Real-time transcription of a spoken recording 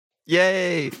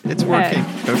Yay, it's working.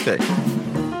 Okay.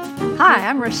 Hi,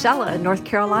 I'm Rochella in North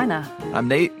Carolina. I'm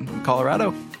Nate in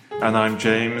Colorado. And I'm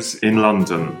James in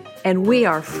London. And we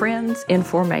are Friends in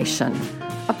Formation,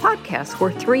 a podcast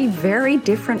where three very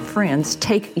different friends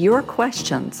take your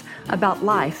questions about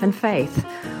life and faith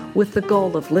with the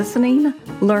goal of listening,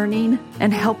 learning,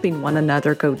 and helping one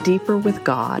another go deeper with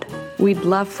God. We'd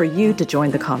love for you to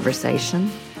join the conversation.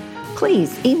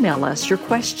 Please email us your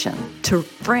question to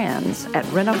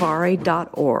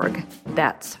friends@renovare.org.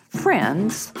 That's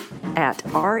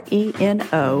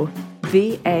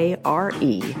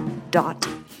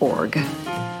friends@renovare.org.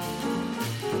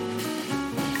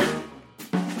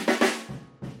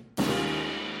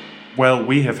 Well,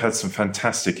 we have had some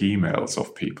fantastic emails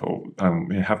of people,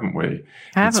 haven't we?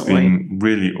 It's been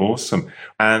really awesome.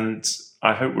 And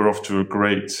I hope we're off to a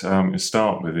great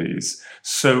start with these.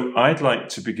 So I'd like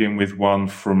to begin with one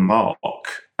from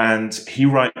Mark. And he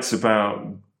writes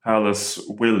about Dallas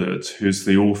Willard, who's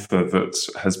the author that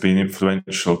has been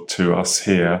influential to us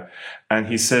here. And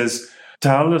he says,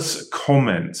 Dallas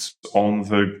comments on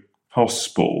the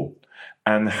gospel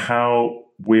and how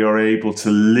we are able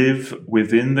to live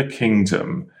within the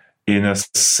kingdom in a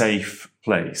safe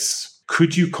place.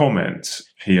 Could you comment,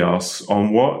 he asks,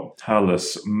 on what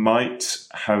Dallas might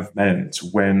have meant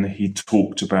when he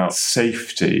talked about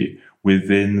safety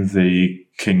within the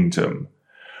kingdom?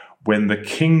 When the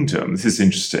kingdom, this is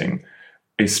interesting,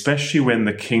 especially when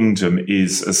the kingdom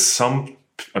is, as some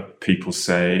people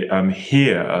say,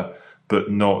 here, but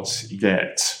not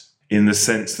yet, in the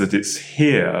sense that it's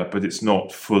here, but it's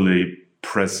not fully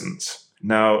present.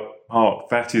 Now, Mark,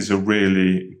 that is a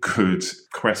really good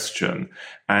question,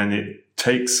 and it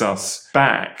takes us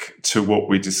back to what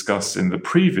we discussed in the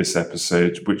previous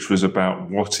episode, which was about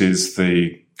what is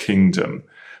the kingdom.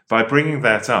 By bringing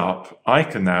that up, I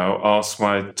can now ask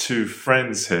my two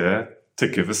friends here to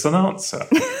give us an answer.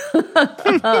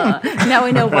 Now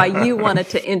we know why you wanted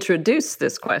to introduce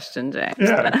this question, James.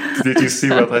 Yeah. Did you see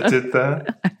what I did there?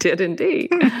 I did indeed.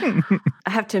 I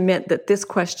have to admit that this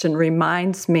question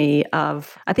reminds me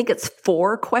of, I think it's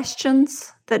 4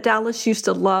 questions that Dallas used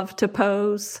to love to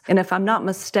pose. And if I'm not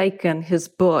mistaken, his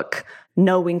book,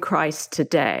 Knowing Christ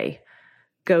Today,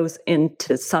 goes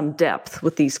into some depth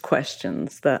with these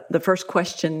questions. The first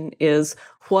question is,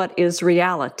 what is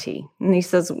reality? And he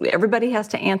says everybody has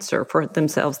to answer for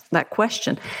themselves that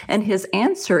question. And his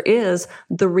answer is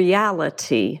the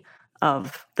reality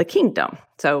of the kingdom.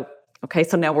 So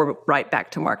now we're right back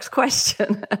to Mark's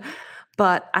question.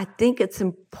 But I think it's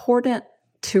important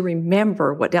to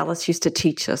remember what Dallas used to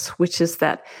teach us, which is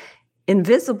that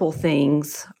invisible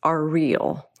things are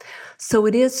real. So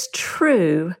it is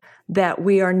true that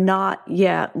we are not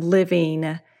yet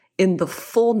living in the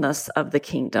fullness of the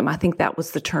kingdom. I think that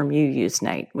was the term you used,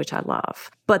 Nate, which I love.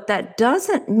 But that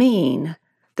doesn't mean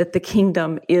that the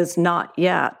kingdom is not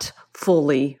yet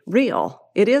fully real.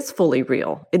 It is fully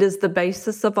real. It is the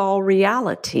basis of all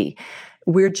reality.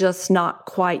 We're just not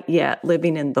quite yet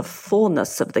living in the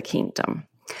fullness of the kingdom.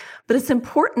 But it's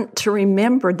important to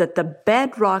remember that the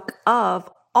bedrock of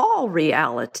all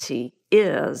reality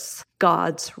is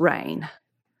God's reign.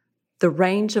 The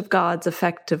range of God's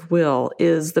effective will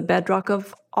is the bedrock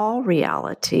of all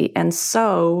reality. And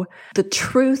so the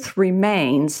truth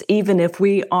remains even if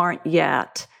we aren't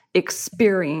yet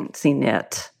experiencing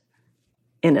it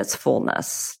in its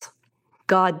fullness.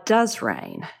 God does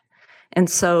reign. And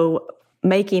so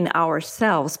placing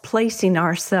ourselves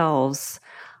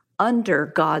under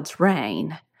God's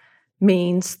reign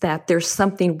means that there's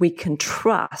something we can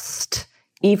trust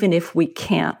even if we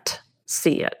can't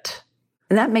see it.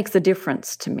 And that makes a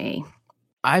difference to me.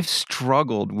 I've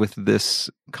struggled with this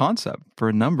concept for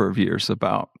a number of years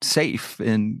about safe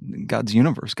in God's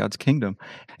universe, God's kingdom.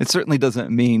 It certainly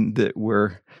doesn't mean that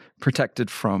we're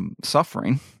protected from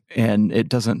suffering and it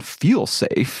doesn't feel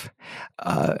safe.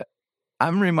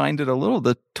 I'm reminded a little of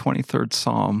the 23rd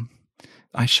Psalm,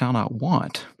 I shall not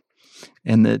want.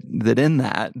 And that in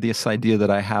that, this idea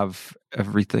that I have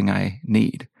everything I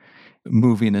need,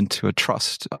 moving into a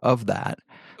trust of that.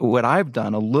 What I've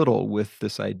done a little with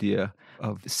this idea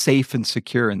of safe and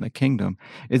secure in the kingdom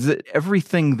is that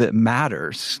everything that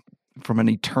matters from an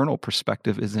eternal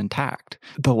perspective is intact.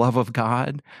 The love of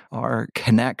God, our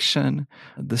connection,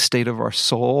 the state of our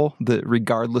soul, that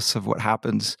regardless of what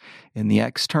happens in the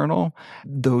external,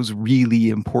 those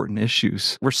really important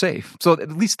issues, we're safe. So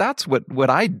at least that's what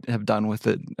I have done with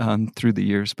it through the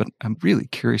years. But I'm really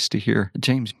curious to hear,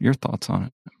 James, your thoughts on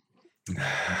it.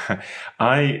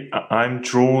 I'm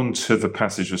drawn to the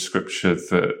passage of scripture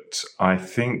that I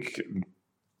think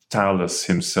Dallas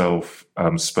himself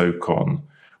spoke on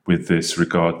with this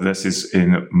regard. This is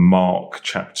in Mark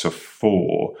chapter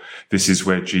 4. This is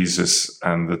where Jesus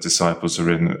and the disciples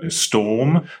are in a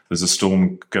storm. There's a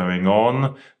storm going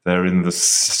on. They're in the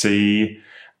sea.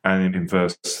 And in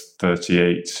verse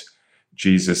 38,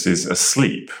 Jesus is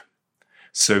asleep.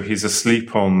 So he's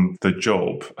asleep on the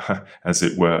job, as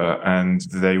it were, and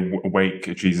they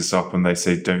wake Jesus up and they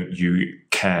say, "Don't you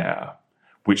care?"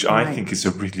 Which I think is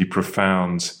a really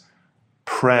profound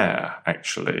prayer,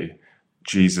 actually.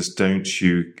 Jesus, don't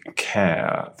you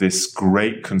care? This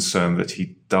great concern that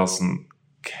he doesn't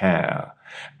care.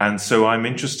 And so I'm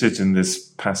interested in this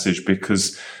passage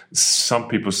because some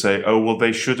people say, oh, well,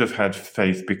 they should have had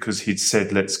faith because he'd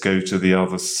said, let's go to the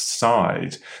other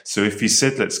side. So if he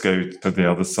said, let's go to the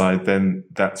other side, then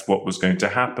that's what was going to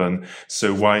happen.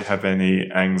 So why have any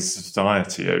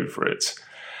anxiety over it?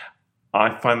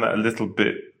 I find that a little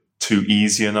bit too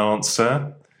easy an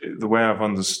answer. The way I've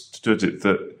understood it,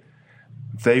 that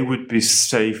they would be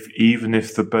safe even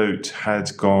if the boat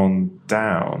had gone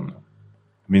down.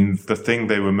 I mean, the thing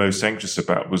they were most anxious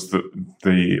about was that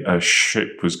the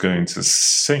ship was going to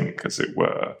sink, as it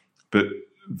were. But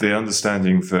the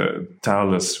understanding that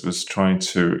Dallas was trying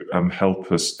to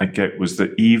help us get was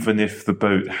that even if the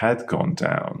boat had gone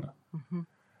down,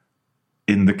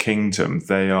 in the kingdom,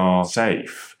 they are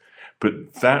safe.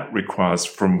 But that requires,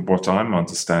 from what I'm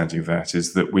understanding, that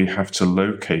is that we have to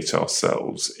locate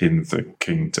ourselves in the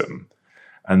kingdom.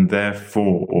 And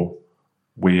therefore,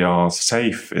 we are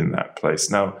safe in that place.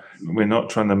 Now, we're not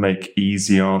trying to make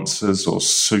easy answers or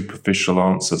superficial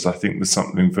answers. I think there's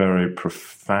something very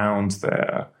profound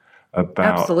there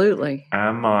about, absolutely,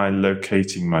 am I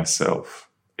locating myself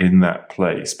in that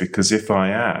place? Because if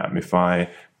I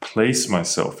place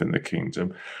myself in the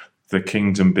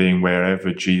kingdom being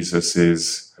wherever Jesus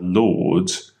is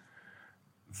Lord,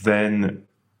 then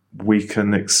we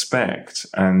can expect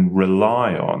and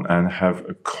rely on and have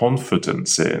a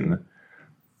confidence in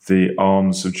the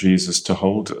arms of Jesus to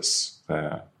hold us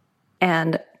there.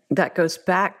 And that goes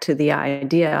back to the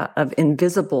idea of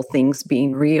invisible things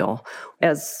being real.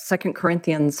 As 2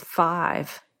 Corinthians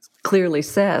 5 clearly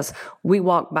says, we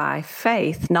walk by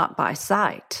faith, not by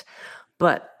sight.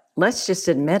 But let's just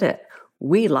admit it,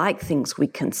 we like things we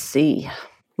can see.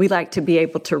 We like to be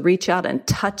able to reach out and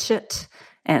touch it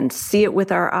and see it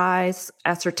with our eyes,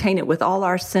 ascertain it with all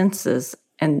our senses,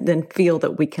 and then feel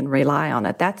that we can rely on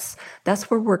it. That's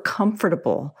where we're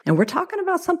comfortable. And we're talking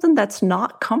about something that's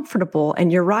not comfortable.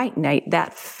 And you're right, Nate,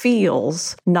 that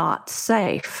feels not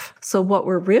safe. So what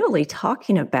we're really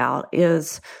talking about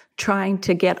is trying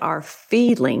to get our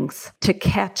feelings to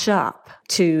catch up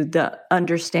to the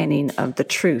understanding of the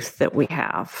truth that we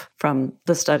have from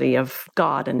the study of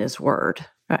God and His Word.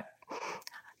 Right?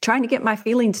 Trying to get my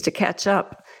feelings to catch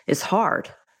up is hard.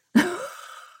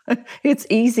 It's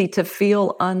easy to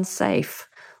feel unsafe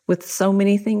with so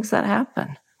many things that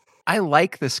happen. I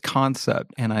like this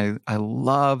concept, and I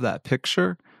love that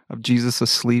picture of Jesus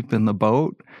asleep in the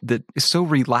boat that is so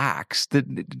relaxed that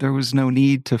there was no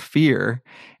need to fear.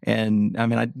 And I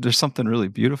mean, there's something really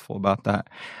beautiful about that.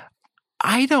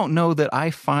 I don't know that I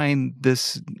find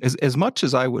this, as much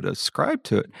as I would ascribe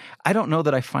to it, I don't know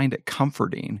that I find it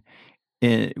comforting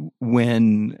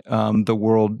when the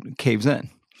world caves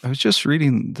in. I was just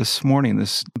reading this morning,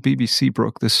 this BBC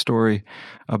broke this story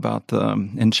about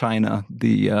in China,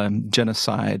 the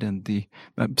genocide and the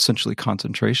essentially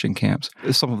concentration camps,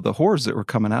 some of the horrors that were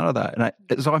coming out of that.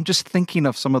 And so I'm just thinking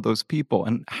of some of those people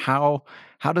and how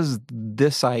does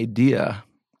this idea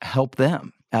help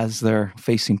them as they're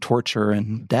facing torture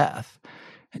and death?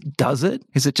 Does it?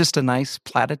 Is it just a nice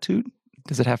platitude?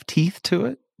 Does it have teeth to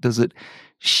it? Does it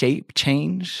shape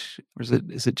change? Or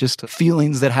is it just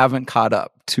feelings that haven't caught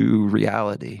up to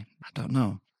reality? I don't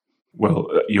know. Well,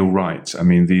 you're right. I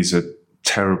mean, these are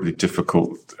terribly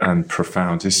difficult and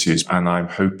profound issues. And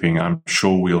I'm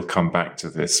sure we'll come back to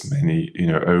this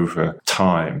over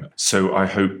time. So I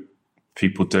hope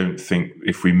people don't think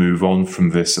if we move on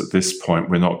from this at this point,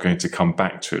 we're not going to come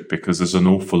back to it, because there's an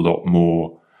awful lot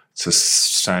more to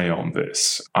say on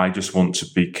this. I just want to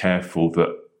be careful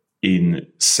that in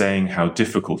saying how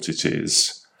difficult it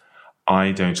is,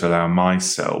 I don't allow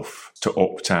myself to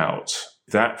opt out.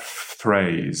 That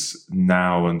phrase,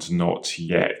 now and not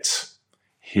yet,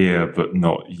 here but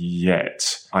not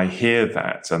yet, I hear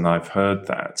that and I've heard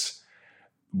that.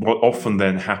 What often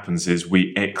then happens is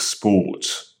we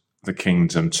export the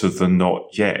kingdom to the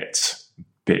not yet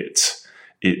bit.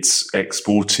 It's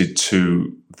exported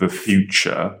to the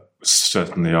future,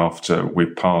 certainly after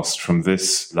we've passed from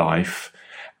this life,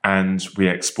 and we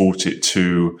export it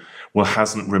to, well,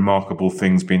 hasn't remarkable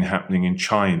things been happening in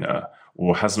China?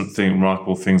 or hasn't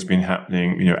remarkable things been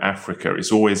happening, Africa,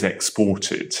 it's always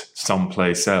exported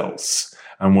someplace else.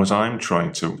 And what I'm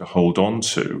trying to hold on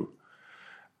to,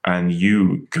 and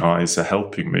you guys are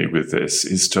helping me with this,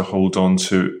 is to hold on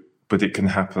to, but it can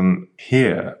happen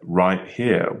here, right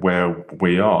here, where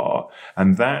we are.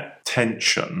 And that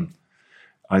tension,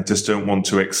 I just don't want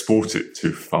to export it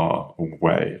too far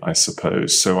away, I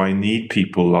suppose. So I need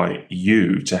people like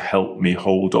you to help me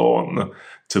hold on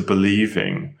to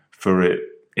believing for it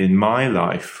in my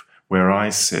life, where I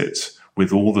sit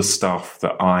with all the stuff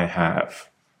that I have.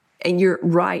 And you're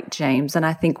right, James. And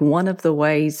I think one of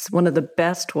the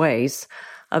best ways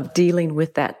of dealing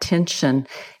with that tension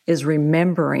is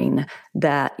remembering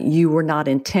that you were not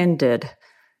intended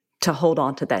to hold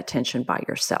on to that tension by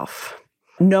yourself.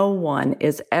 No one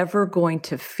is ever going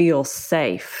to feel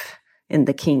safe in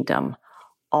the kingdom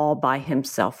all by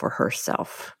himself or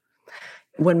herself.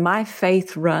 When my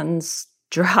faith runs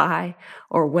dry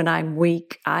or when I'm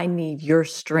weak, I need your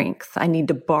strength. I need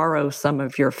to borrow some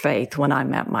of your faith when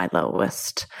I'm at my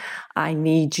lowest. I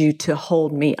need you to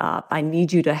hold me up. I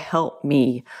need you to help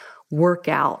me work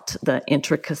out the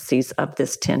intricacies of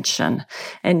this tension.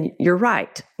 And you're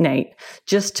right, Nate,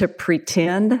 just to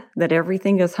pretend that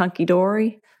everything is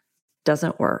hunky-dory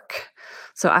doesn't work.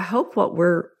 So I hope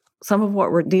some of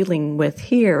what we're dealing with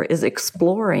here is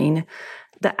exploring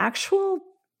the actual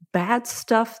bad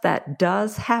stuff that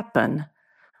does happen,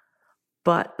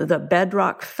 but the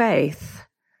bedrock faith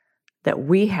that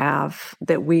we have,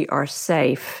 that we are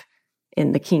safe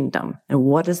in the kingdom. And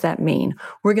what does that mean?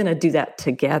 We're going to do that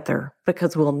together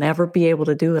because we'll never be able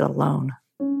to do it alone.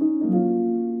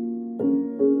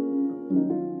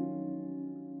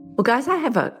 Well, guys, I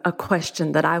have a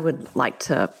question that I would like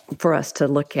for us to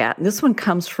look at. This one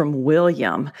comes from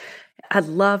William. I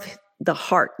love the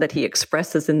heart that he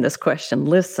expresses in this question.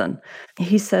 Listen,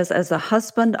 he says, as a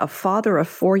husband, a father of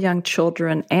 4 young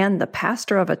children, and the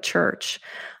pastor of a church,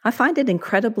 I find it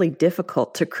incredibly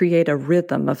difficult to create a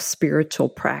rhythm of spiritual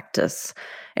practice.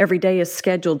 Every day is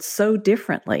scheduled so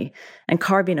differently, and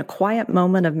carving a quiet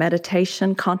moment of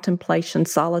meditation, contemplation,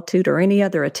 solitude, or any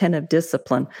other attentive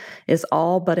discipline is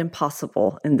all but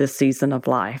impossible in this season of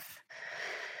life.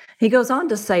 He goes on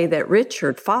to say that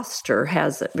Richard Foster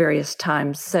has at various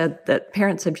times said that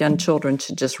parents of young children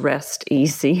should just rest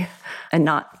easy and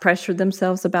not pressure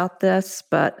themselves about this.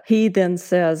 But he then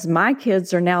says, my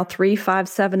kids are now 3, 5,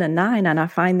 7, and 9, and I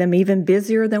find them even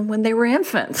busier than when they were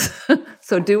infants.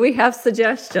 So do we have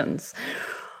suggestions?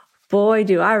 Boy,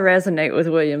 do I resonate with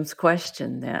William's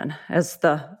question then. As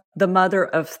the mother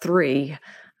of 3,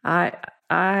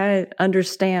 I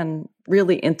understand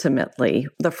really intimately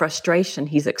the frustration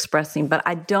he's expressing, but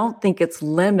I don't think it's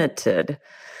limited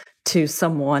to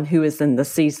someone who is in the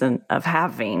season of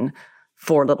having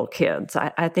 4 little kids.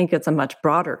 I think it's a much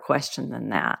broader question than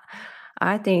that.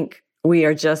 I think we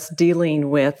are just dealing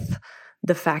with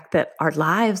the fact that our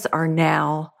lives are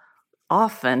now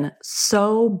often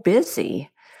so busy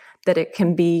that it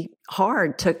can be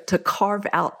hard to carve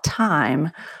out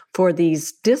time for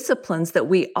these disciplines that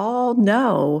we all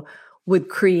know would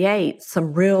create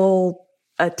some real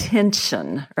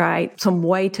attention, right? Some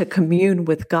way to commune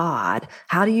with God.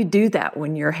 How do you do that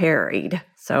when you're harried?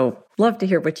 So love to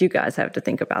hear what you guys have to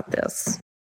think about this.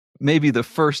 Maybe the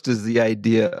first is the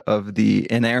idea of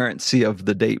the inerrancy of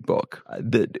the date book,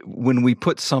 that when we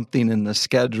put something in the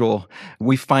schedule,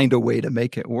 we find a way to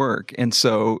make it work. And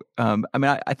so,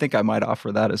 I think I might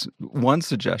offer that as one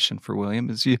suggestion for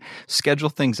William, is you schedule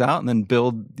things out and then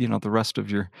build, the rest of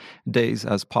your days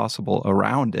as possible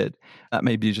around it. That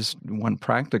may be just one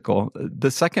practical.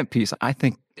 The second piece, I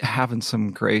think, having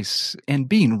some grace and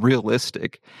being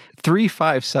realistic. 3,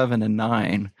 5, 7, and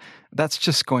 9, that's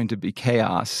just going to be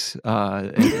chaos.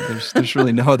 There's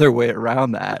really no other way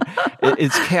around that.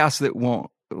 It's chaos that won't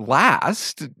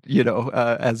last,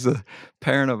 as a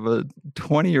parent of a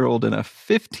 20-year-old and a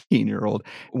 15-year-old.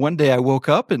 One day I woke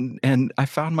up and I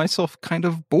found myself kind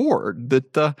of bored,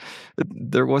 that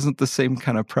there wasn't the same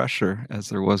kind of pressure as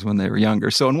there was when they were younger.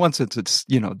 So in one sense, it's,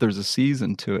 there's a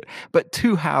season to it, but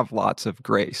to have lots of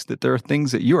grace, that there are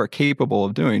things that you are capable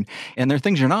of doing and there are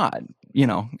things you're not.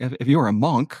 If you were a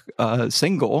monk,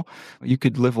 single, you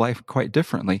could live life quite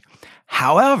differently.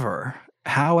 However,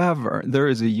 there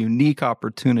is a unique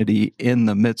opportunity in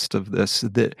the midst of this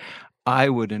that I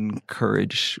would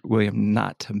encourage William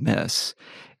not to miss.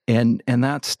 And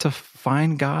that's to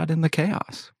find God in the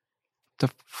chaos, to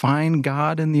find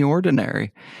God in the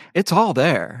ordinary. It's all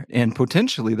there. And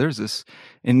potentially there's this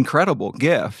incredible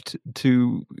gift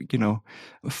to,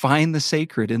 find the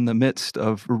sacred in the midst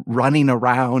of running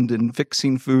around and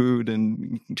fixing food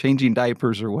and changing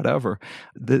diapers or whatever,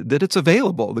 that it's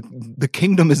available. The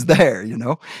kingdom is there,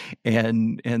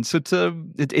 and so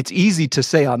it's easy to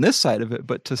say on this side of it,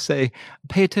 but to say,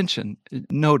 pay attention,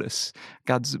 notice.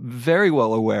 God's very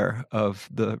well aware of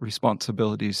the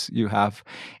responsibilities you have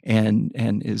and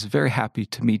is very happy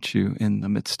to meet you in the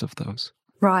midst of those.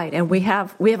 Right. And we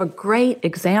have a great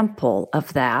example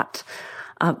of that,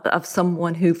 of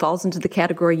someone who falls into the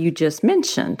category you just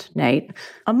mentioned, Nate,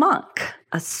 a monk,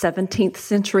 a 17th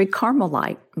century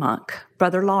Carmelite monk,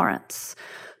 Brother Lawrence,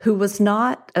 who was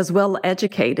not as well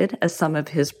educated as some of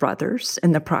his brothers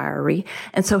in the priory.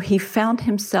 And so he found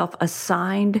himself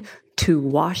assigned to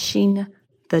washing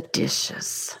the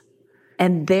dishes.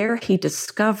 And there he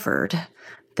discovered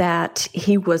that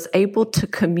he was able to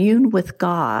commune with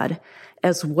God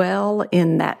as well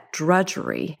in that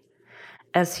drudgery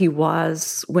as he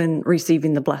was when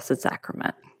receiving the Blessed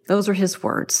Sacrament. Those are his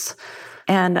words.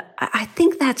 And I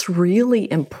think that's really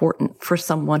important for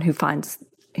someone who finds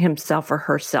himself or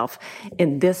herself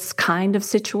in this kind of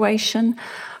situation.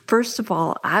 First of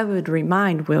all, I would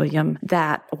remind William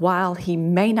that while he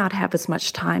may not have as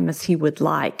much time as he would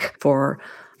like for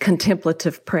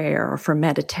contemplative prayer or for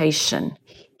meditation,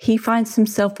 he finds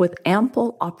himself with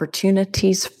ample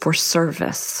opportunities for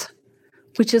service,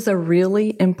 which is a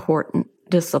really important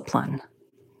discipline.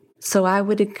 So I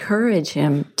would encourage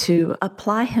him to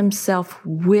apply himself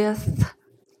with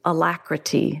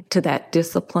alacrity to that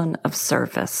discipline of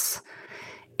service.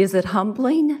 Is it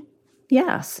humbling?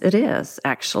 Yes, it is,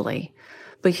 actually.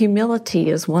 But humility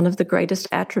is one of the greatest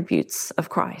attributes of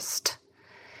Christ.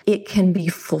 It can be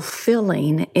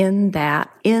fulfilling in that,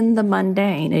 in the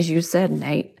mundane, as you said,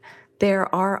 Nate,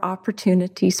 there are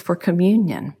opportunities for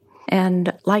communion.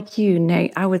 And like you,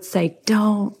 Nate, I would say,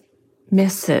 don't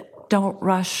miss it. Don't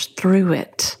rush through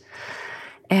it.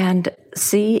 And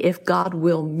see if God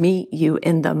will meet you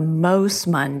in the most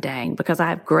mundane, because I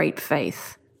have great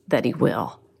faith that he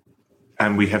will.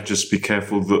 And we have to just be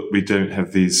careful that we don't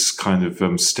have these kind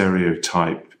of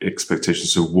stereotype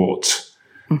expectations of what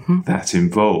that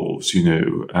involves,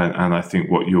 And I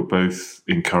think what you're both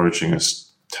encouraging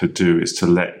us to do is to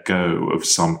let go of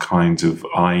some kind of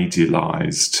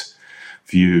idealized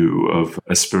view of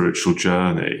a spiritual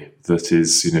journey that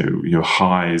is,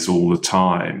 highs all the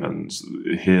time and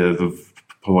hear the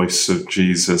voice of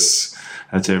Jesus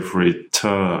at every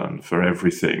turn for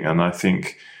everything. And I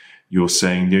think you're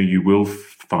saying, you will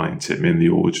find him in the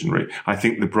ordinary. I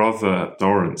think the brother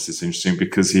Lawrence is interesting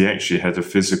because he actually had a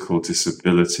physical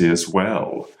disability as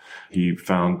well. He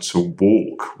found to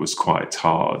walk was quite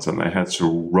hard and they had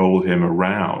to roll him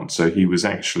around. So he was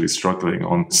actually struggling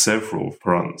on several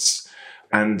fronts.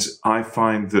 And I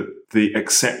find that the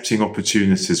accepting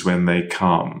opportunities when they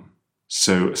come,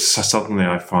 so suddenly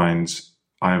I find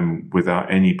I'm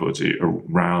without anybody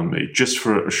around me just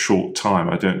for a short time.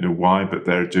 I don't know why, but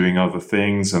they're doing other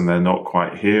things and they're not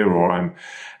quite here, or I'm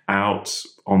out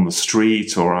on the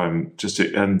street, or I'm just,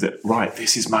 right,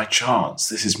 this is my chance.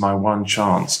 This is my one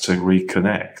chance to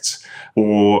reconnect.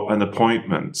 Or an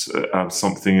appointment,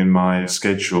 something in my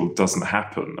schedule doesn't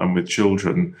happen. And with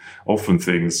children, often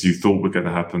things you thought were going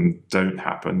to happen don't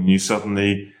happen. And you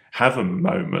suddenly have a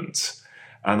moment.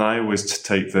 And I always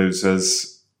take those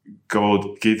as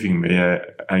God giving me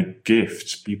a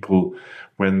gift. People,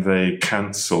 when they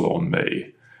cancel on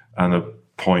me an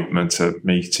appointment, a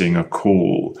meeting, a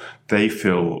call, they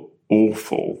feel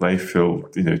awful. They feel,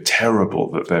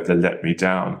 terrible that they let me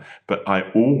down. But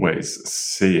I always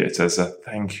see it as a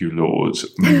thank you, Lord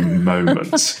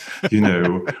moment,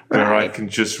 where I can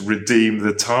just redeem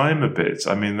the time a bit.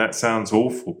 I mean, that sounds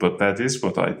awful, but that is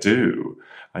what I do.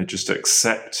 I just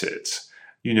accept it.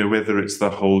 Whether it's the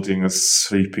holding a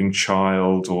sleeping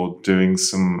child or doing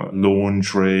some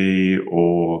laundry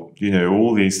or,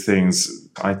 all these things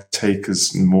I take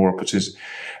as more opportunities.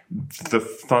 The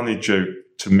funny joke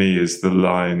to me is the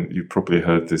line, you probably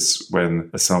heard this, when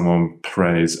someone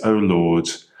prays, "Oh Lord,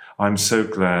 I'm so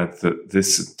glad that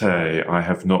this day I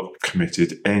have not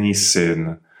committed any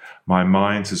sin. My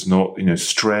mind has not,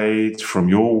 strayed from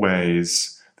your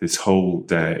ways this whole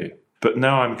day. But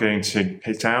now I'm going to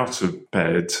get out of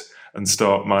bed and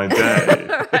start my day."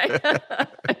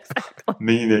 Exactly.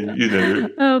 Meaning,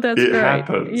 oh, that's it great.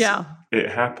 happens. Yeah. It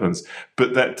happens.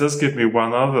 But that does give me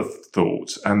one other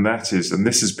thought, and that is, and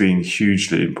this has been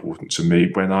hugely important to me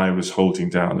when I was holding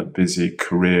down a busy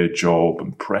career job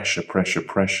and pressure,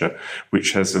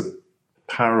 which has a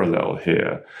parallel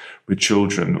here with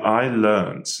children. I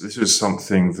learned, this was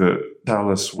something that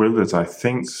Dallas Willard, I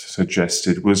think,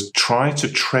 suggested, was try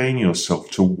to train yourself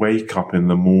to wake up in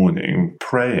the morning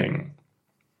praying.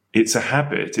 It's a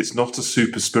habit. It's not a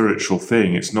super spiritual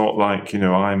thing. It's not like,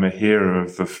 I'm a hero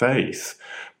of the faith.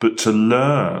 But to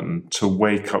learn to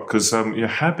wake up, because your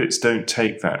habits don't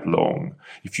take that long.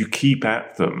 If you keep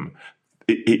at them,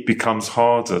 it becomes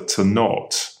harder to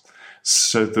not.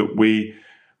 So that we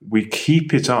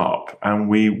keep it up and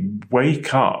we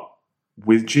wake up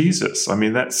with Jesus. I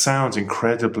mean, that sounds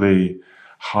incredibly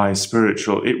high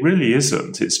spiritual. It really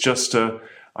isn't. It's just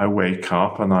I wake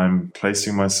up and I'm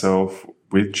placing myself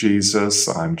with Jesus.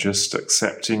 I'm just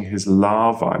accepting his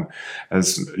love. I'm,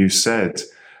 as you said,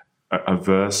 a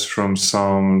verse from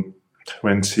Psalm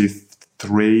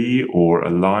 23 or a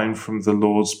line from the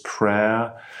Lord's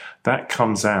Prayer, that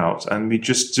comes out and we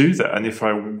just do that. And if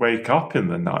I wake up in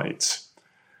the night,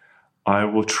 I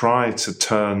will try to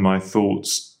turn my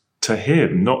thoughts to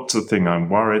him, not to the thing I'm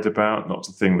worried about, not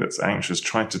to the thing that's anxious,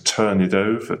 try to turn it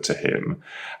over to him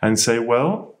and say,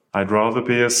 well, I'd rather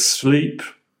be asleep.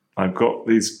 I've got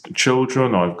these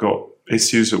children, I've got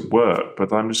issues at work,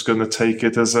 but I'm just going to take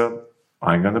it as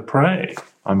I'm going to pray.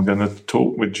 I'm going to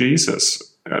talk with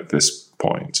Jesus at this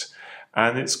point.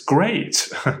 And it's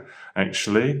great.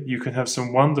 Actually, you can have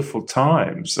some wonderful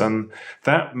times. And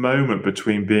that moment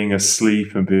between being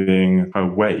asleep and being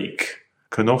awake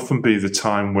can often be the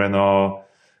time when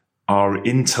our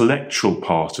intellectual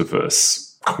part of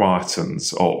us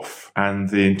quietens off and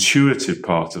the intuitive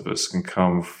part of us can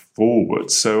come forward.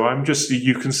 So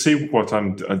you can see what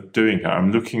I'm doing here.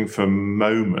 I'm looking for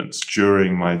moments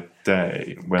during my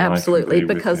day when absolutely, I can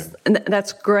be because with him.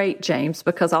 That's great, James,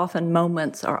 because often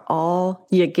moments are all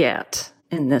you get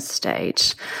in this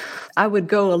stage. I would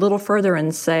go a little further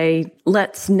and say,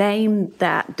 let's name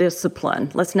that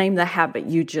discipline. Let's name the habit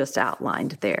you just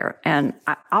outlined there. And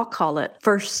I'll call it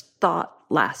first thought,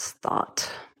 last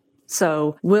thought.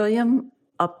 So, William,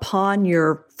 upon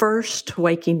your first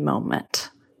waking moment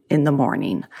in the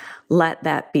morning, let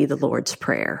that be the Lord's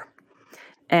Prayer.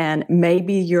 And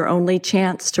maybe your only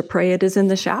chance to pray it is in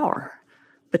the shower.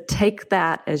 But take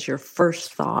that as your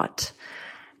first thought.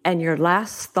 And your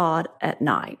last thought at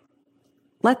night,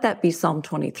 let that be Psalm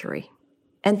 23.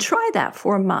 And try that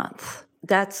for a month.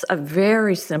 That's a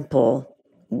very simple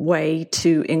way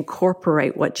to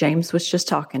incorporate what James was just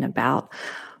talking about.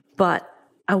 But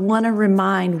I want to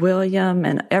remind William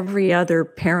and every other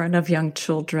parent of young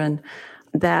children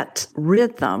that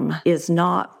rhythm is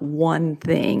not one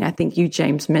thing. I think you,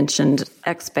 James, mentioned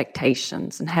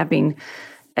expectations and having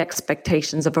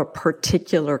expectations of a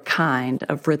particular kind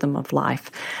of rhythm of life.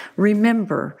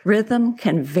 Remember, rhythm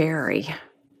can vary.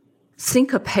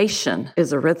 Syncopation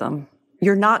is a rhythm.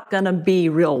 You're not going to be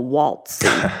real waltzy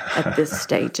at this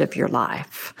stage of your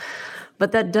life.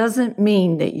 But that doesn't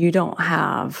mean that you don't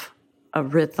have a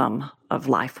rhythm of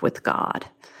life with God.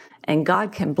 And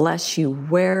God can bless you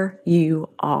where you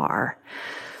are.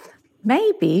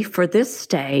 Maybe for this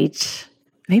stage,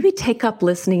 maybe take up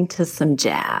listening to some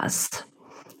jazz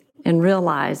and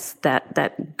realize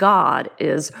that God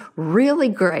is really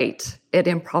great at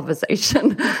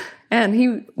improvisation and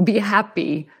he'd be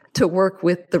happy to work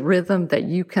with the rhythm that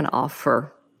you can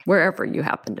offer wherever you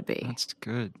happen to be. That's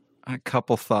good. A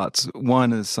couple thoughts.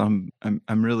 One is I'm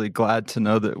really glad to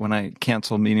know that when I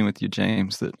cancel a meeting with you,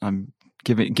 James, that I'm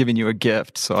giving you a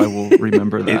gift, so I will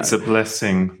remember that. It's a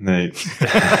blessing, Nate.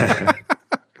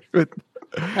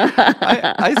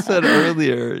 I said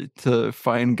earlier to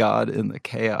find God in the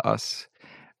chaos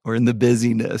or in the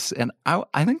busyness, and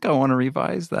I think I want to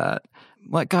revise that.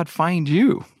 Let God find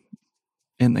you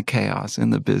in the chaos, in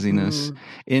the busyness,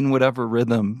 in whatever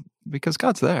rhythm, because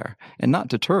God's there and not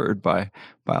deterred by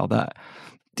all that.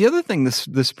 The other thing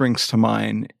this brings to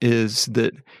mind is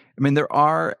that, I mean, there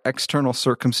are external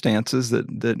circumstances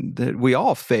that we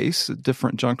all face at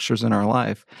different junctures in our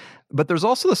life, but there's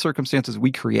also the circumstances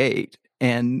we create.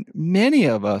 And many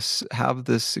of us have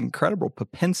this incredible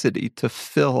propensity to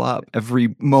fill up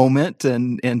every moment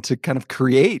and to kind of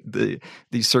create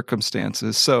these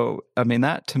circumstances. So, I mean,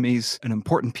 that to me is an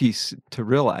important piece to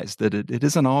realize that it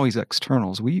isn't always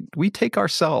externals. We take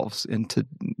ourselves into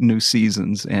new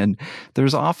seasons, and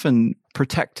there's often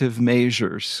protective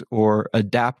measures or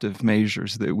adaptive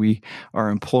measures that we are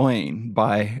employing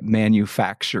by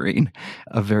manufacturing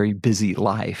a very busy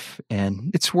life.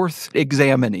 And it's worth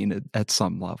examining at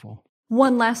some level.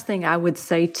 One last thing I would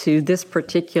say to this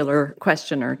particular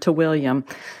questioner, to William,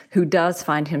 who does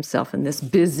find himself in this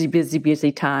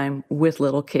busy time with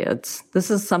little kids.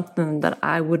 This is something that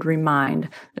I would remind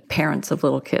the parents of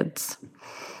little kids.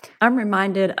 I'm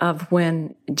reminded of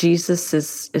when Jesus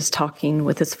is talking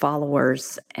with his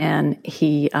followers, and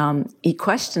he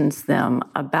questions them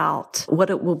about what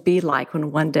it will be like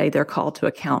when one day they're called to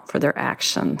account for their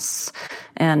actions.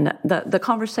 And the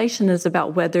conversation is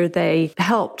about whether they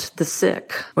helped the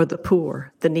sick or the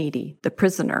poor, the needy, the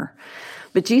prisoner.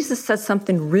 But Jesus says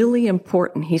something really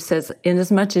important. He says,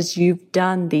 inasmuch as you've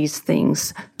done these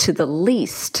things to the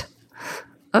least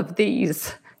of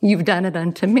these, you've done it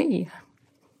unto me.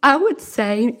 I would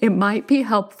say it might be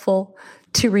helpful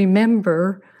to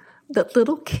remember that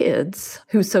little kids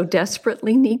who so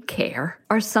desperately need care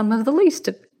are some of the least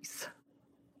of these.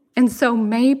 And so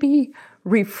maybe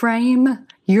reframe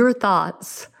your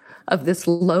thoughts of this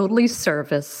lowly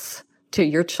service to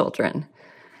your children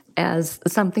as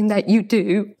something that you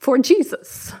do for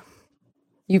Jesus.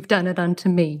 You've done it unto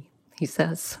me, he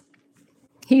says.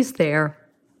 He's there.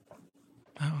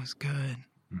 That was good.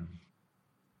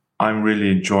 I'm really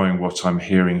enjoying what I'm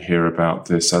hearing here about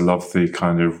this. I love the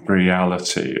kind of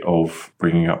reality of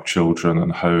bringing up children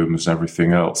and homes and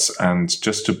everything else. And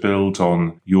just to build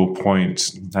on your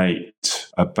point,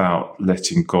 Nate, about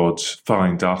letting God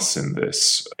find us in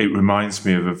this, it reminds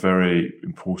me of a very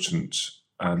important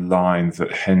line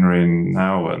that Henry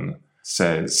Nouwen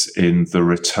says in The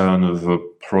Return of the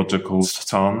Prodigal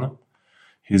Son,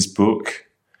 his book.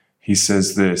 He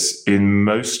says this: in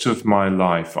most of my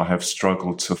life, I have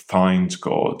struggled to find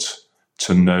God,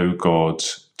 to know God,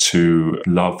 to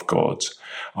love God.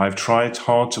 I've tried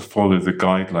hard to follow the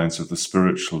guidelines of the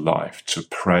spiritual life, to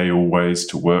pray always,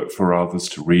 to work for others,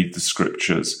 to read the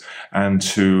scriptures, and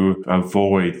to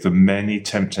avoid the many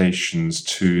temptations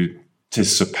to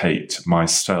dissipate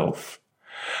myself.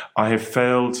 I have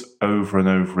failed over and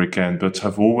over again, but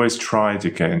I've always tried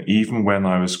again, even when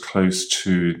I was close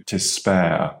to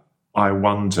despair. I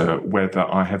wonder whether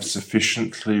I have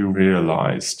sufficiently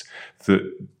realized that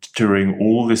during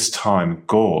all this time,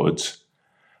 God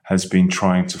has been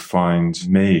trying to find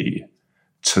me,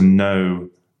 to know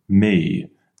me,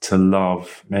 to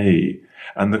love me.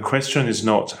 And the question is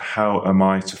not, how am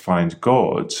I to find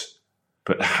God?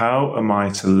 But how am I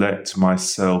to let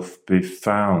myself be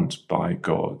found by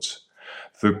God?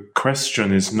 The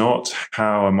question is not,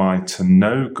 how am I to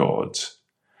know God?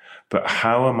 But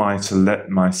how am I to let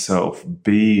myself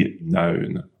be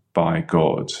known by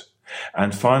God?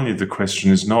 And finally, the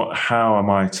question is not, how am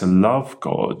I to love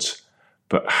God?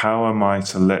 But how am I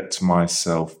to let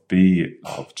myself be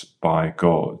loved by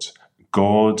God?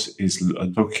 God is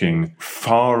looking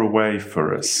far away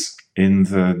for us in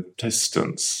the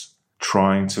distance,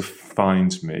 trying to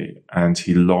find me, and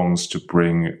he longs to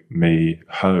bring me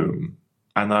home.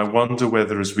 And I wonder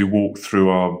whether as we walk through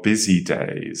our busy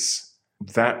days,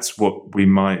 that's what we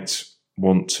might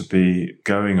want to be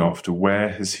going after. Where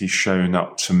has he shown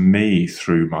up to me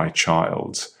through my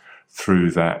child, through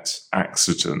that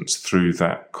accident, through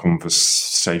that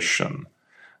conversation?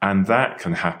 And that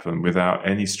can happen without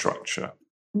any structure.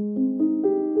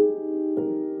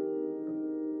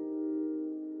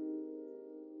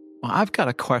 Well, I've got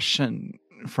a question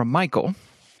from Michael,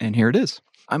 and here it is.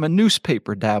 I'm a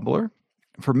newspaper dabbler.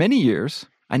 For many years,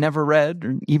 I never read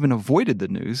or even avoided the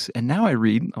news, and now I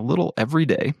read a little every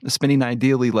day, spending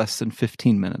ideally less than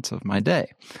 15 minutes of my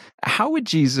day. How would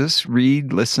Jesus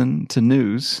read, listen to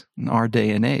news in our day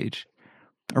and age?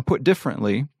 Or put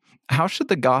differently, how should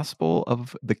the gospel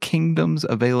of the kingdom's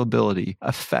availability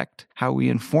affect how we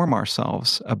inform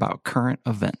ourselves about current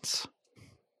events?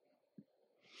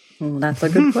 Well, that's a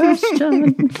good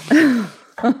question.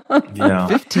 Yeah.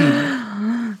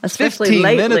 15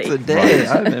 minutes a day.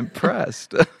 I'm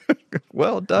impressed.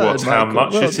 Well done. What, how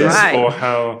much it is or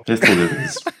how little it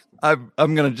is? I'm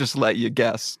going to just let you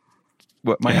guess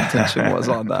what my intention was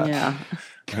on that. Yeah.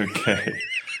 Okay.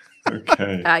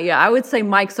 Yeah, I would say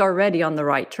Mike's already on the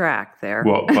right track there.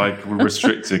 What, by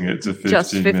restricting it to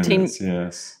 15 minutes?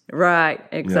 Yes. Right,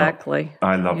 exactly. Yeah.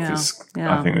 I love this.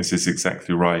 Yeah. I think this is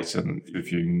exactly right. And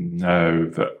if you know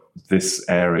that this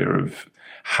area of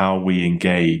how we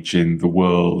engage in the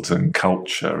world and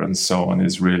culture and so on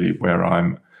is really where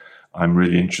I'm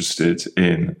really interested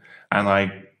in. And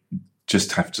I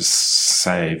just have to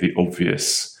say the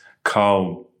obvious.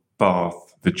 Karl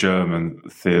Barth, the German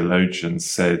theologian,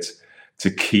 said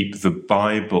to keep the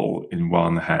Bible in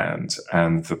one hand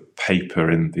and the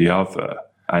paper in the other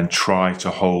and try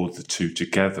to hold the two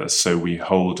together. So we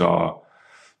hold our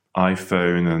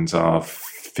iPhone and our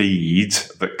feed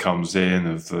that comes in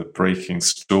of the breaking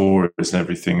stories and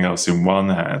everything else in one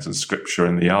hand and scripture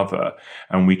in the other.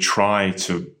 And we try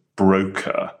to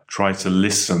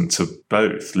listen to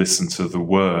both, listen to the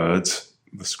word,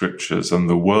 the scriptures and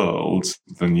the world,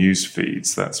 the news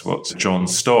feeds. That's what John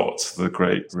Stott, the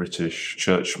great British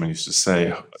churchman, used to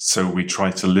say. So we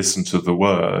try to listen to the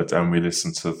word and we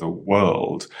listen to the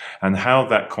world. And how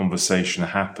that conversation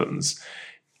happens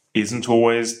isn't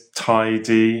always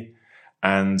tidy.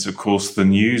 And of course, the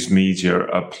news media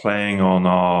are playing on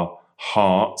our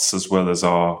hearts as well as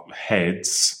our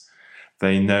heads.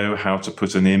 They know how to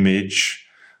put an image,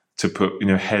 to put,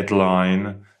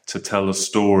 headline, to tell a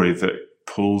story that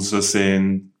pulls us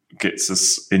in, gets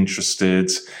us interested.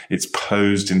 It's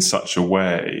posed in such a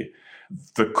way.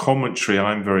 The commentary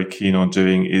I'm very keen on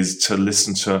doing is to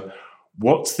listen to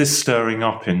what's this stirring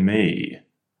up in me?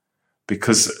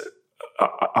 Because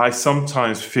I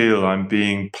sometimes feel I'm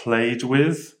being played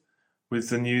with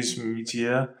the news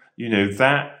media.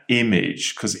 That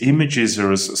image, because images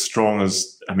are as strong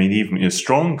as, even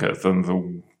stronger than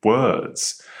the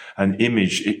words. An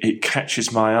image, it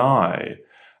catches my eye.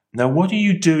 Now, what are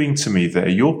you doing to me there?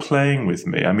 You're playing with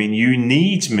me. You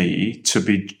need me to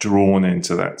be drawn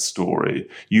into that story.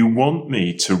 You want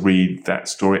me to read that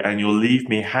story, and you'll leave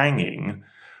me hanging,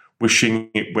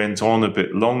 wishing it went on a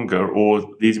bit longer, or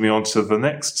lead me on to the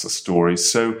next story.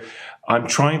 So I'm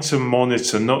trying to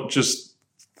monitor not just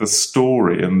the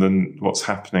story and then what's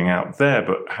happening out there,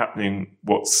 but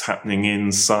what's happening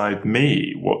inside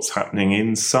me, what's happening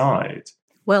inside.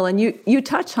 Well, and you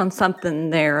touch on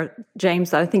something there, James,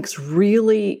 that I think is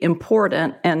really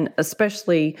important, and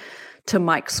especially to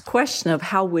Mike's question of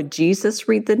how would Jesus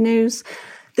read the news.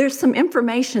 There's some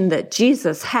information that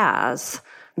Jesus has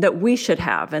that we should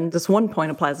have, and this one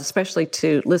point applies especially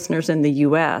to listeners in the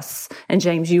U.S., and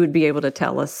James, you would be able to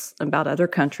tell us about other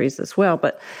countries as well,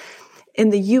 but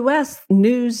in the U.S.,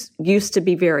 news used to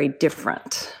be very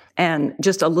different. And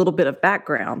just a little bit of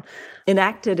background.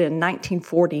 Enacted in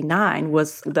 1949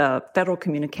 was the Federal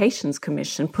Communications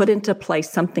Commission put into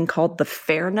place something called the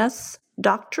Fairness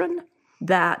Doctrine.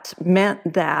 That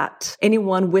meant that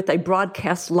anyone with a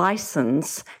broadcast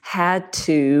license had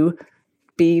to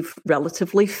be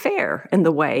relatively fair in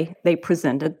the way they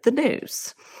presented the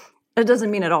news. It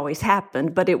doesn't mean it always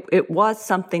happened, but it was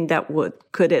something that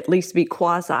could at least be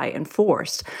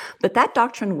quasi-enforced. But that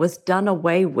doctrine was done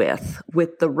away with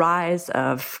the rise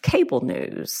of cable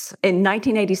news. In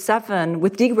 1987,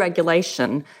 with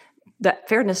deregulation, that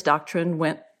fairness doctrine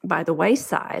went by the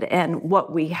wayside. And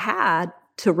what we had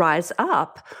to rise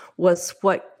up was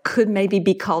what could maybe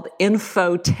be called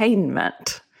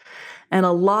infotainment. And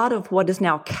a lot of what is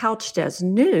now couched as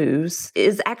news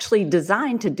is actually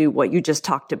designed to do what you just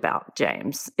talked about,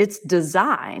 James. It's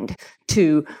designed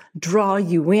to draw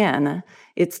you in.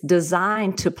 It's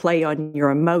designed to play on your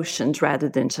emotions rather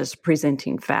than just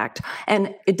presenting fact.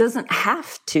 And it doesn't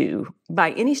have to,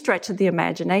 by any stretch of the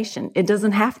imagination, it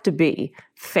doesn't have to be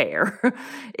fair.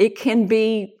 It can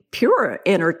be pure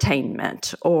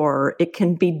entertainment, or it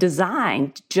can be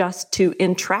designed just to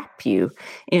entrap you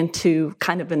into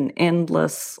kind of an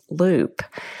endless loop.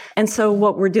 And so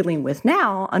what we're dealing with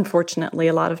now, unfortunately,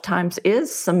 a lot of times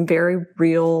is some very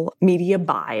real media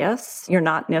bias. You're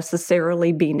not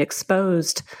necessarily being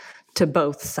exposed to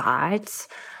both sides.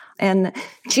 And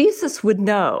Jesus would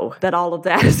know that all of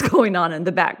that is going on in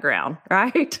the background,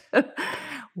 right?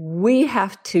 We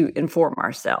have to inform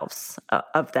ourselves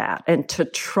of that and to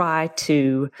try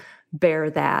to bear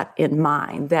that in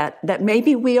mind, that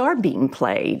maybe we are being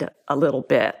played a little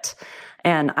bit.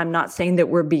 And I'm not saying that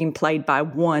we're being played by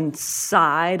one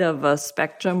side of a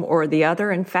spectrum or the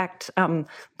other. In fact,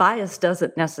 bias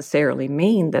doesn't necessarily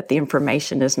mean that the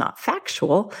information is not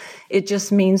factual. It just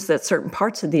means that certain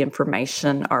parts of the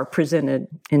information are presented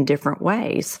in different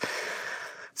ways.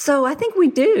 So I think we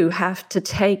do have to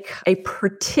take a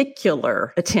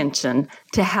particular attention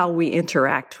to how we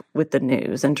interact with the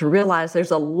news and to realize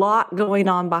there's a lot going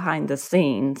on behind the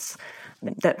scenes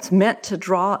that's meant to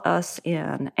draw us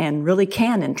in and really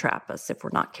can entrap us if we're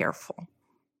not careful.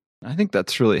 I think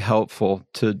that's really helpful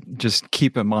to just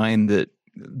keep in mind that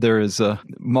there is a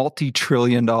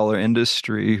multi-trillion-dollar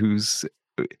industry whose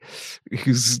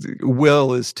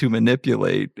will is to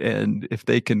manipulate, and if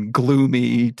they can glue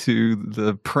me to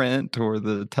the print or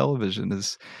the television,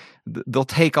 they'll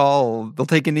take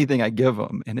anything I give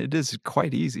them, and it is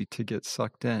quite easy to get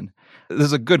sucked in. This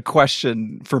is a good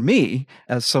question for me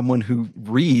as someone who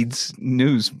reads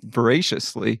news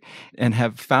voraciously and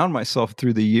have found myself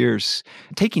through the years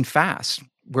taking fasts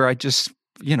where I just,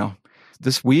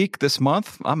 this week, this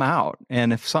month, I'm out.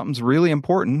 And if something's really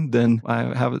important, then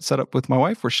I have it set up with my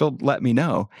wife where she'll let me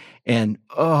know. And,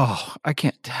 I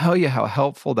can't tell you how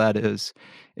helpful that is.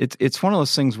 It's one of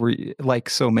those things where, like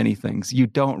so many things, you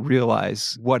don't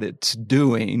realize what it's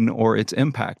doing or its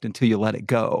impact until you let it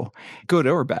go, good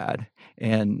or bad.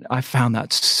 And I found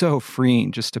that so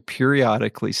freeing just to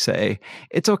periodically say,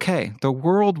 it's okay. The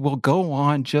world will go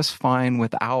on just fine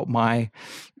without my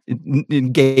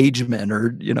engagement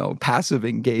or, passive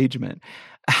engagement.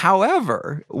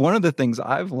 However, one of the things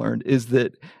I've learned is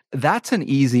that that's an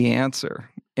easy answer.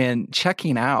 And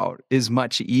checking out is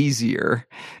much easier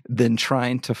than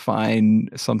trying to find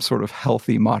some sort of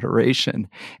healthy moderation,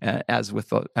 as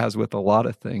with a lot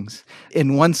of things.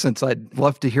 In one sense, I'd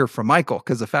love to hear from Michael,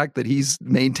 because the fact that he's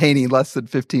maintaining less than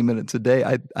 15 minutes a day,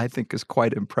 I think is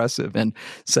quite impressive, and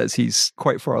says he's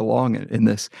quite far along in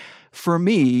this. For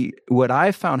me, what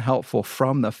I found helpful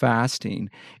from the fasting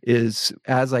is,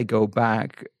 as I go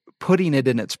back, putting it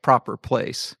in its proper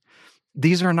place.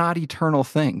 These are not eternal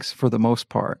things for the most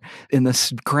part. In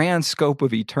this grand scope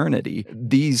of eternity,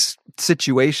 these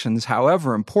situations,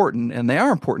 however important, and they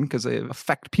are important because they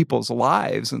affect people's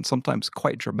lives and sometimes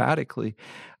quite dramatically,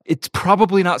 it's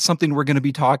probably not something we're going to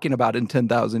be talking about in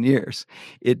 10,000 years.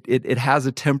 It has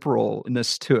a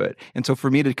temporalness to it. And so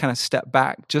for me to kind of step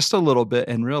back just a little bit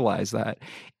and realize that,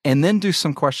 and then do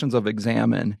some questions of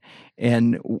examine,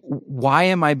 and why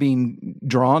am I being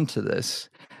drawn to this?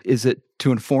 Is it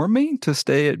to inform me to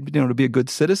stay, to be a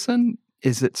good citizen?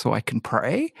 Is it so I can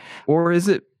pray? Or is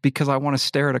it because I want to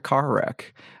stare at a car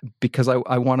wreck? Because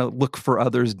I want to look for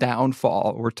others'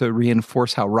 downfall, or to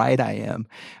reinforce how right I am?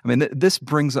 I mean, this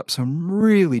brings up some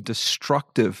really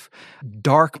destructive,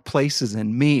 dark places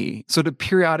in me. So to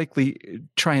periodically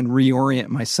try and reorient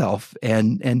myself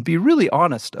and be really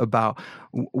honest about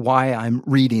why I'm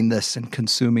reading this and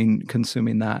consuming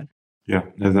that. Yeah,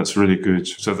 no, that's really good.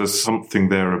 So there's something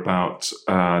there about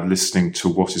listening to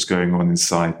what is going on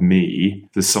inside me.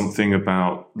 There's something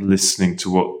about listening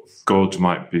to what God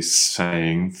might be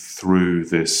saying through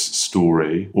this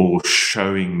story, or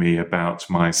showing me about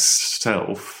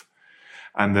myself.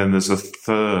 And then there's a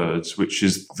third, which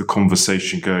is the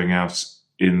conversation going out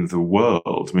in the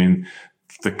world. I mean,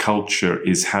 the culture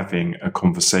is having a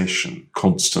conversation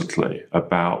constantly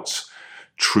about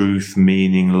truth,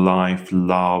 meaning, life,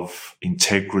 love,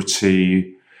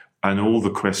 integrity, and all the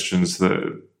questions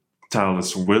that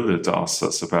Dallas Willard asks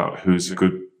us about: who's a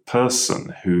good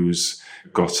person, who's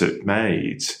got it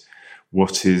made,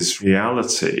 what is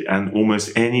reality? And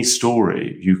almost any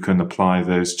story you can apply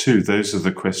those to. Those are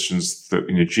the questions that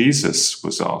Jesus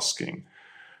was asking.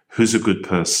 Who's a good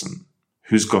person?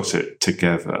 Who's got it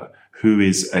together? Who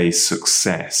is a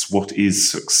success? What is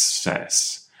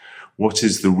success? What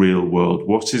is the real world?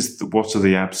 What are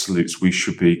the absolutes we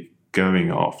should be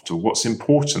going after? What's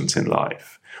important in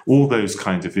life? All those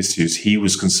kind of issues he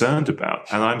was concerned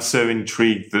about. And I'm so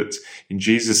intrigued that in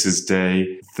Jesus's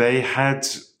day, they had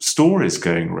stories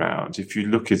going around. If you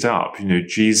look it up,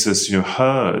 Jesus,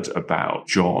 heard about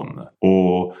John,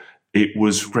 or it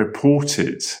was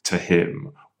reported to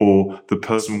him, or the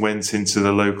person went into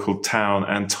the local town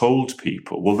and told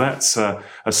people. Well, that's a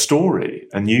story,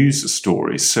 a news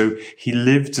story. So he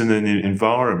lived in an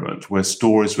environment where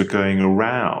stories were going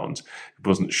around. He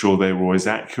wasn't sure they were always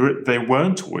accurate. They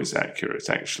weren't always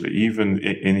accurate, actually, even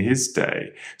in his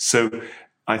day. So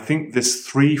I think this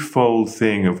threefold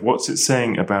thing of what's it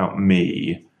saying about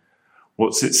me,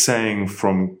 what's it saying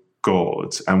from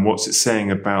God, and what's it saying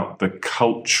about the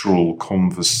cultural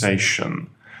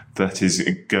conversation that is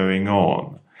going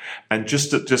on. And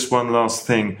just one last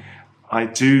thing, I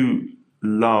do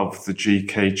love the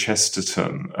G.K.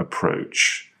 Chesterton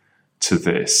approach to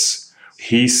this.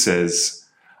 He says,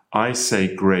 I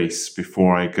say grace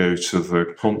before I go to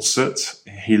the concert.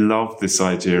 He loved this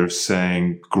idea of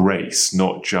saying grace,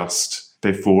 not just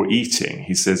before eating.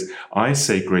 He says, I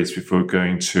say grace before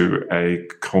going to a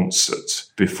concert,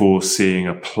 before seeing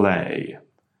a play,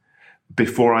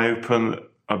 before I open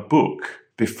a book,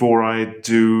 before I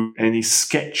do any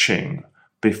sketching,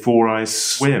 before I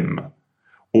swim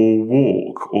or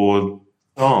walk or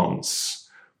dance,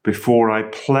 before I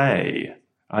play.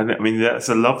 I mean, that's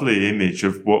a lovely image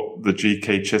of what the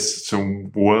G.K.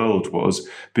 Chesterton world was.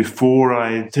 Before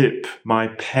I dip my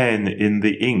pen in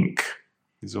the ink.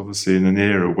 He's obviously in an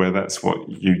era where that's what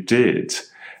you did.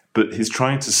 But he's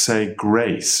trying to say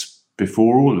grace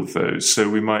before all of those. So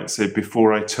we might say,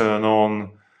 before I turn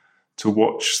on to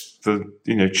watch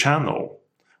the channel,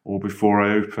 or before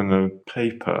I open a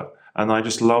paper. And I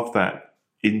just love that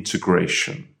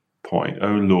integration point.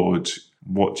 Oh Lord,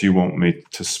 what do you want me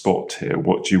to spot here?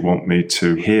 What do you want me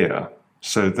to hear?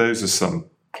 So those are some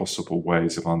possible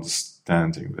ways of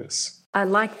understanding this. I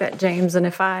like that, James. And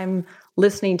if I'm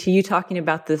listening to you talking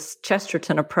about this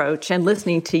Chesterton approach and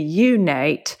listening to you,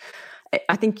 Nate,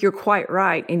 I think you're quite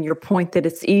right in your point that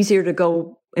it's easier to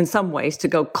go, in some ways, to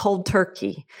go cold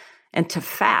turkey and to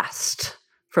fast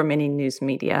from any news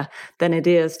media than it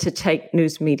is to take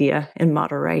news media in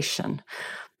moderation.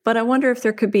 But I wonder if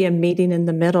there could be a meeting in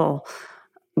the middle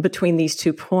between these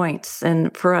 2 points,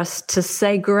 and for us to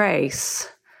say grace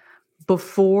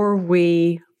before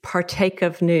we partake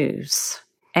of news,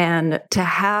 and to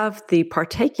have the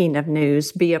partaking of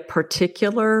news be a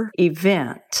particular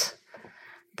event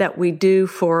that we do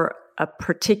for a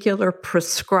particular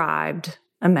prescribed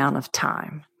amount of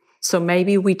time. So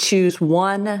maybe we choose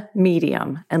one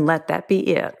medium and let that be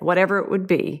it, whatever it would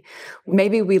be.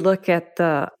 Maybe we look at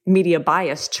the media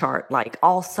bias chart, like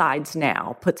All Sides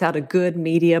Now puts out a good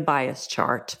media bias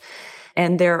chart.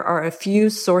 And there are a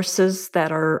few sources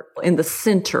that are in the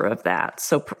center of that,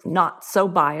 so not so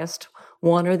biased,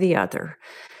 one or the other.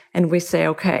 And we say,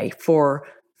 okay, for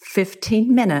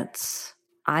 15 minutes,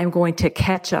 I'm going to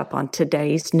catch up on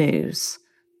today's news.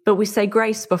 But we say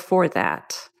grace before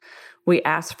that. We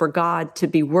ask for God to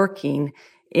be working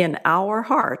in our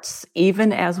hearts,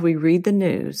 even as we read the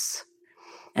news.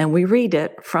 And we read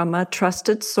it from a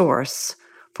trusted source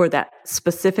for that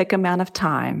specific amount of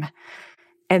time.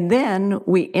 And then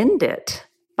we end it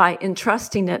by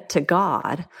entrusting it to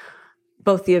God,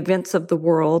 both the events of the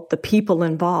world, the people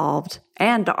involved,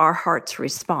 and our heart's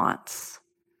response.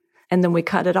 And then we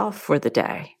cut it off for the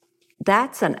day.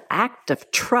 That's an act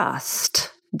of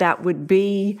trust that would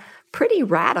be pretty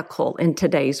radical in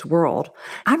today's world.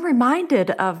 I'm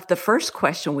reminded of the first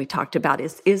question we talked about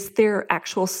is there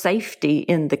actual safety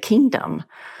in the kingdom?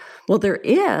 Well, there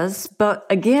is, but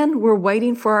again, we're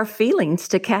waiting for our feelings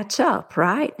to catch up,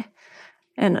 right?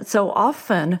 And so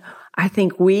often, I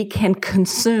think we can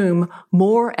consume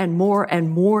more and more and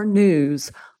more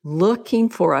news looking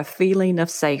for a feeling of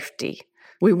safety.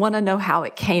 We want to know how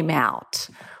it came out.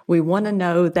 We want to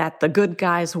know that the good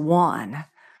guys won.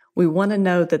 We want to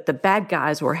know that the bad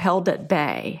guys were held at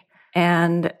bay.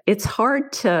 And it's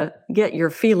hard to get your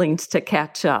feelings to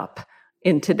catch up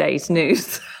in today's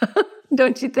news,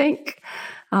 don't you think?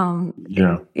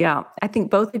 Yeah. I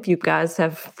think both of you guys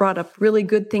have brought up really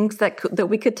good things that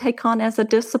we could take on as a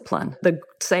discipline. The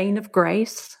saying of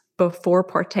grace before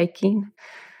partaking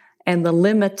and the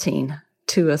limiting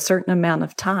to a certain amount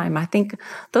of time. I think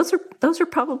those are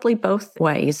probably both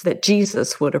ways that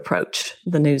Jesus would approach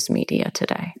the news media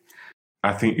today.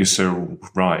 I think you're so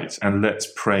right. And let's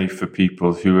pray for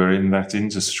people who are in that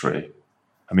industry.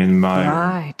 I mean,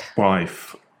 my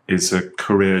wife is a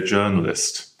career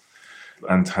journalist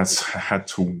and has had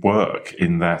to work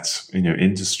in that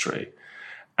industry.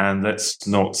 And let's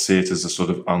not see it as a sort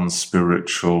of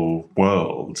unspiritual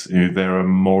world. There are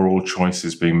moral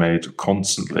choices being made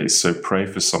constantly. So pray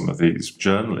for some of these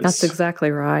journalists. That's exactly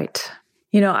right.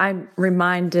 I'm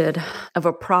reminded of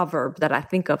a proverb that I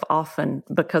think of often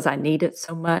because I need it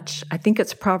so much. I think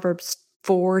it's Proverbs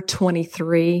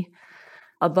 4:23.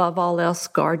 Above all else,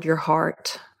 guard your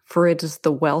heart, for it is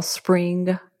the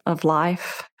wellspring of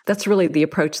life. That's really the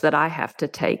approach that I have to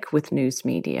take with news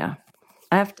media.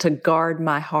 I have to guard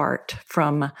my heart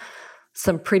from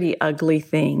some pretty ugly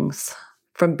things,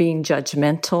 from being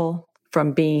judgmental,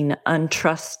 from being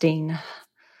untrusting,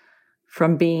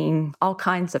 from being all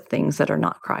kinds of things that are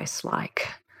not Christ-like.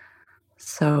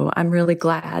 So I'm really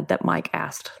glad that Mike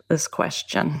asked this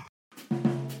question.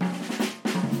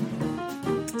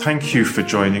 Thank you for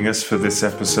joining us for this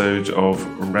episode of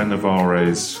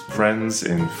Renovare's Friends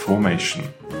in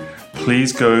Formation.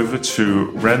 Please go over to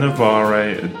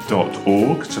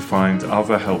renovare.org to find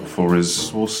other helpful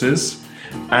resources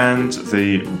and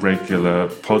the regular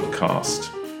podcast.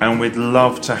 And we'd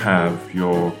love to have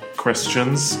your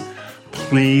questions.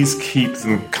 Please keep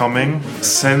them coming.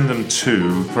 Send them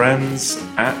to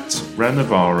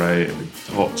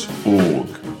friends@renovare.org.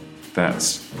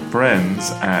 That's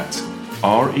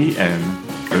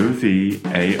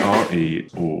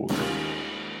friends@renovare.org.